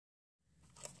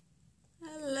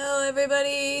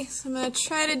everybody. So I'm going to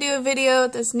try to do a video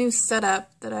with this new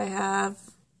setup that I have.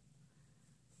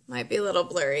 Might be a little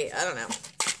blurry, I don't know.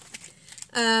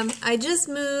 I just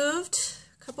moved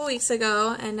a couple weeks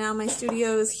ago and now my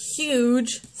studio is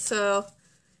huge, so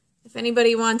if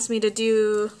anybody wants me to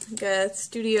do like a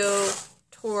studio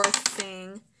tour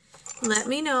thing, let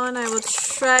me know and I will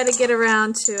try to get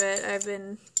around to it. I've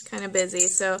been kind of busy,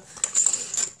 so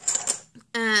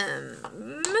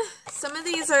some of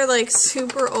these are like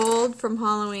super old from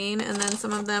Halloween, and then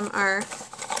some of them are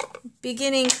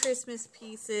beginning Christmas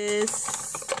pieces,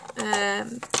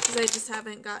 because I just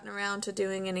haven't gotten around to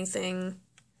doing anything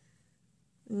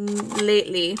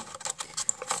lately.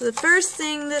 So the first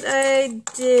thing that I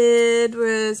did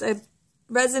was I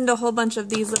resined a whole bunch of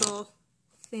these little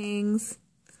things,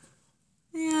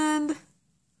 and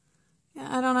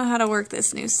yeah, I don't know how to work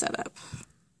this new setup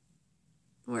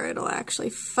where it'll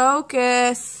actually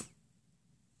focus.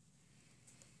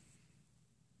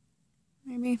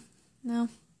 Maybe. No.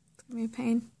 It's gonna be a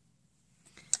pain.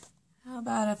 How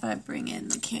about if I bring in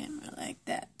the camera like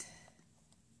that?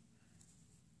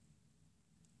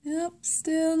 Nope,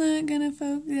 still not gonna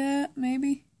focus. Yeah,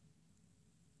 maybe.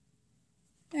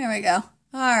 There we go.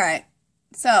 Alright.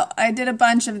 So, I did a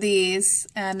bunch of these,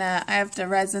 and I have to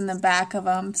resin the back of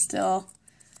them still.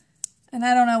 And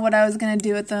I don't know what I was gonna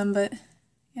do with them, but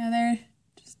yeah, they're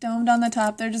just domed on the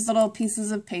top. They're just little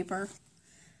pieces of paper.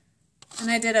 And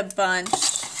I did a bunch.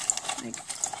 Like,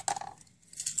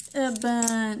 a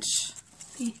bunch.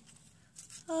 See?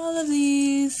 All of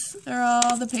these are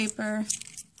all the paper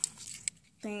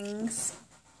things.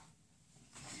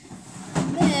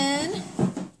 And then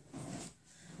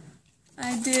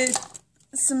I did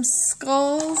some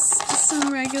skulls,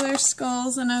 some regular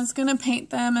skulls, and I was gonna paint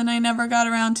them, and I never got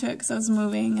around to it because I was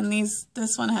moving, and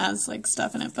this one has like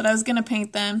stuff in it, but I was gonna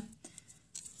paint them.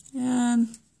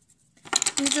 And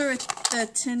these are the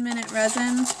 10-minute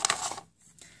resin.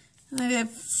 And I did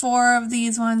 4 of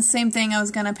these ones. Same thing, I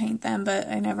was gonna paint them, but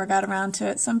I never got around to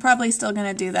it, so I'm probably still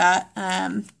gonna do that.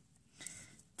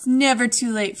 It's never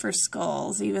too late for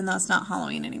skulls, even though it's not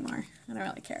Halloween anymore. I don't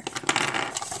really care.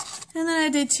 And then I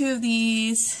did 2 of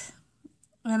these,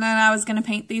 and then I was going to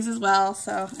paint these as well,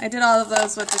 so I did all of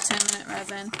those with the 10-minute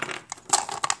resin.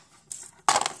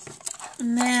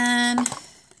 And then,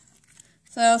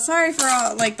 so sorry for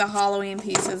all, like, the Halloween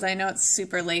pieces. I know it's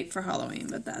super late for Halloween,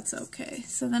 but that's okay.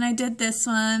 So then I did this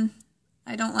one.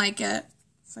 I don't like it,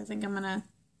 so I think I don't know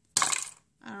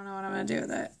what I'm going to do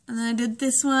with it. And then I did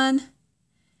this one,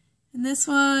 and this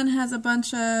one has a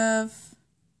bunch of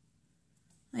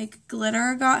like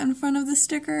glitter got in front of the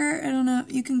sticker. I don't know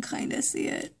if you can kind of see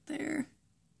it there.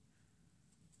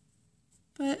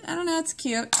 But I don't know, it's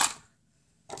cute.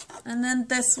 And then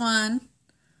this one,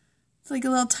 it's like a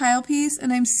little tile piece,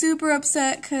 and I'm super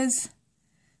upset because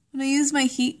when I used my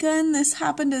heat gun, this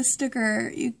happened to the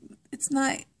sticker. It's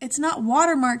not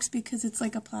watermarks because it's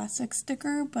like a plastic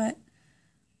sticker, but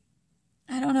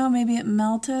I don't know, maybe it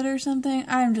melted or something.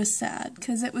 I'm just sad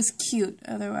because it was cute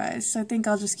otherwise. So I think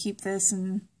I'll just keep this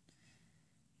and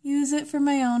use it for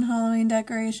my own Halloween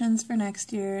decorations for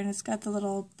next year. And it's got the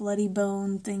little bloody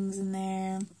bone things in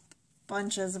there.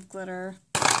 Bunches of glitter.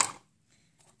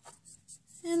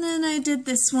 And then I did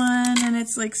this one, and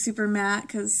it's like super matte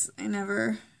because I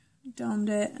never domed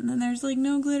it. And then there's like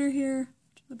no glitter here,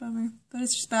 which is a bummer. But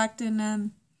it's just backed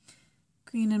in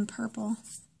green and purple.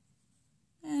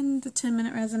 And the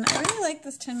 10-minute resin. I really like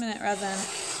this 10-minute resin.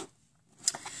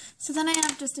 So then I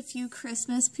have just a few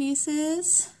Christmas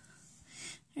pieces.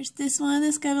 There's this one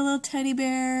that's got a little teddy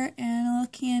bear and a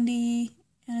little candy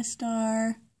and a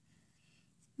star.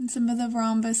 And some of the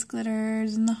rhombus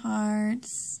glitters and the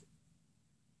hearts.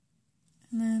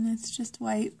 And then it's just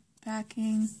white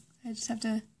backing. I just have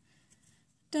to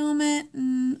dome it,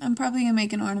 and I'm probably going to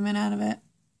make an ornament out of it.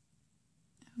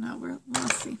 I don't know, we'll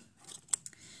see.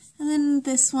 And then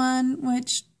this one,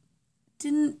 which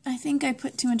I think I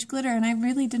put too much glitter, and I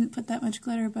really didn't put that much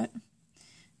glitter, but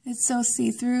it's so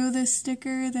see-through, this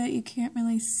sticker, that you can't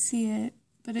really see it.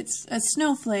 But it's a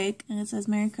snowflake, and it says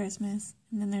Merry Christmas,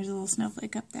 and then there's a little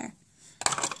snowflake up there.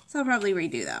 So I'll probably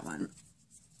redo that one.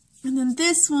 And then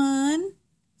this one,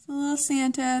 it's a little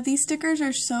Santa. These stickers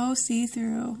are so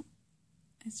see-through.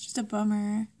 It's just a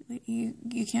bummer. Like, you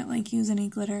can't, like, use any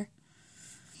glitter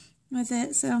with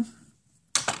it, so.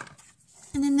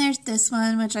 And then there's this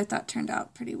one, which I thought turned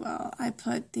out pretty well. I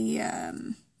put the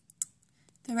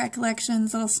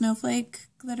Recollections little snowflake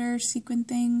glitter sequin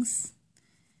things,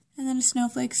 and then a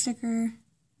snowflake sticker,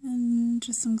 and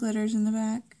just some glitters in the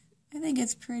back. I think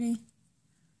it's pretty.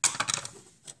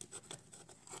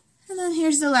 And then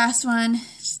here's the last one.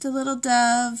 Just a little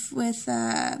dove with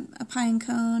a pine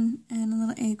cone and a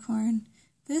little acorn.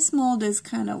 This mold is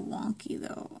kind of wonky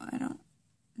though. I don't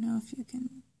know if you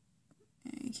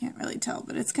can't really tell,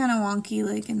 but it's kind of wonky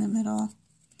like in the middle.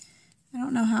 I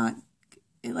don't know how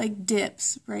it like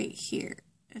dips right here.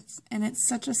 It's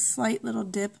such a slight little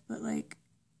dip, but like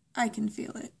I can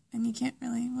feel it. And you can't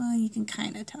really, well, you can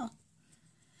kind of tell.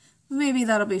 Maybe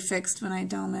that'll be fixed when I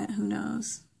dome it, who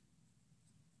knows.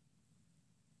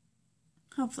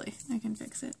 Hopefully I can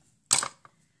fix it.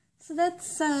 So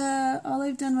that's all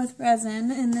I've done with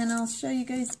resin, and then I'll show you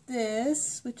guys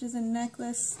this, which is a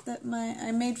necklace that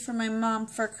I made for my mom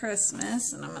for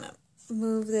Christmas, and I'm going to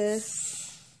move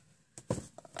this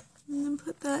and then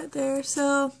put that there.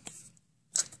 So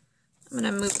I'm going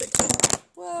to move it.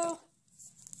 Whoa.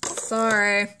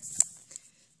 Sorry.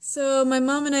 So my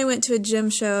mom and I went to a gym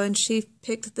show, and she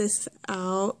picked this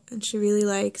out, and she really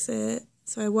likes it.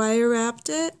 So I wire wrapped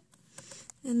it.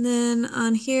 And then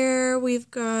on here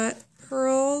we've got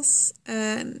pearls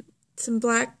and some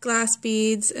black glass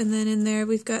beads, and then in there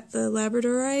we've got the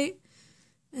labradorite.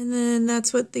 And then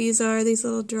that's what these are, these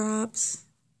little drops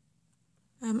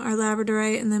are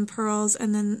labradorite, and then pearls,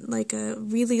 and then like a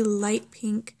really light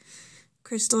pink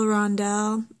crystal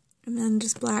rondelle, and then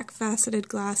just black faceted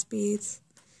glass beads.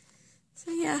 So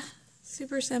yeah,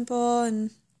 super simple, and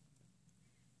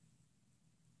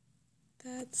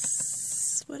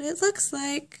that's what it looks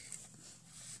like.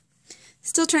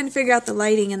 Still trying to figure out the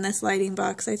lighting in this lighting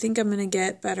box. I think I'm going to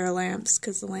get better lamps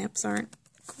because the lamps aren't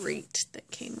great that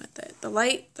came with it. The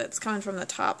light that's coming from the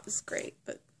top is great,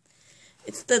 but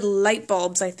it's the light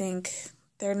bulbs, I think.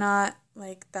 They're not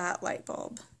like that light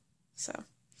bulb. So,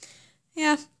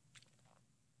 yeah.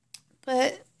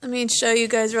 But let me show you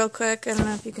guys real quick. I don't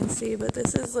know if you can see, but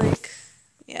this is like,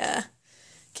 yeah.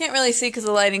 Can't really see because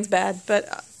the lighting's bad, but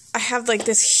I have like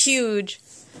this huge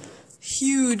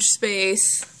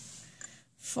space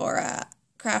for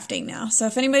crafting now. So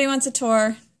if anybody wants a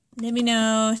tour, let me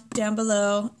know down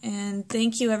below. And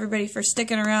thank you everybody for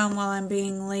sticking around while I'm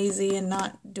being lazy and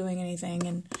not doing anything.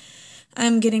 And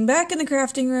I'm getting back in the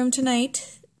crafting room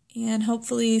tonight and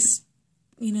hopefully,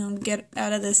 you know, get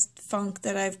out of this funk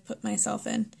that I've put myself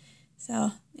in.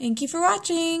 So thank you for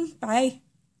watching. Bye.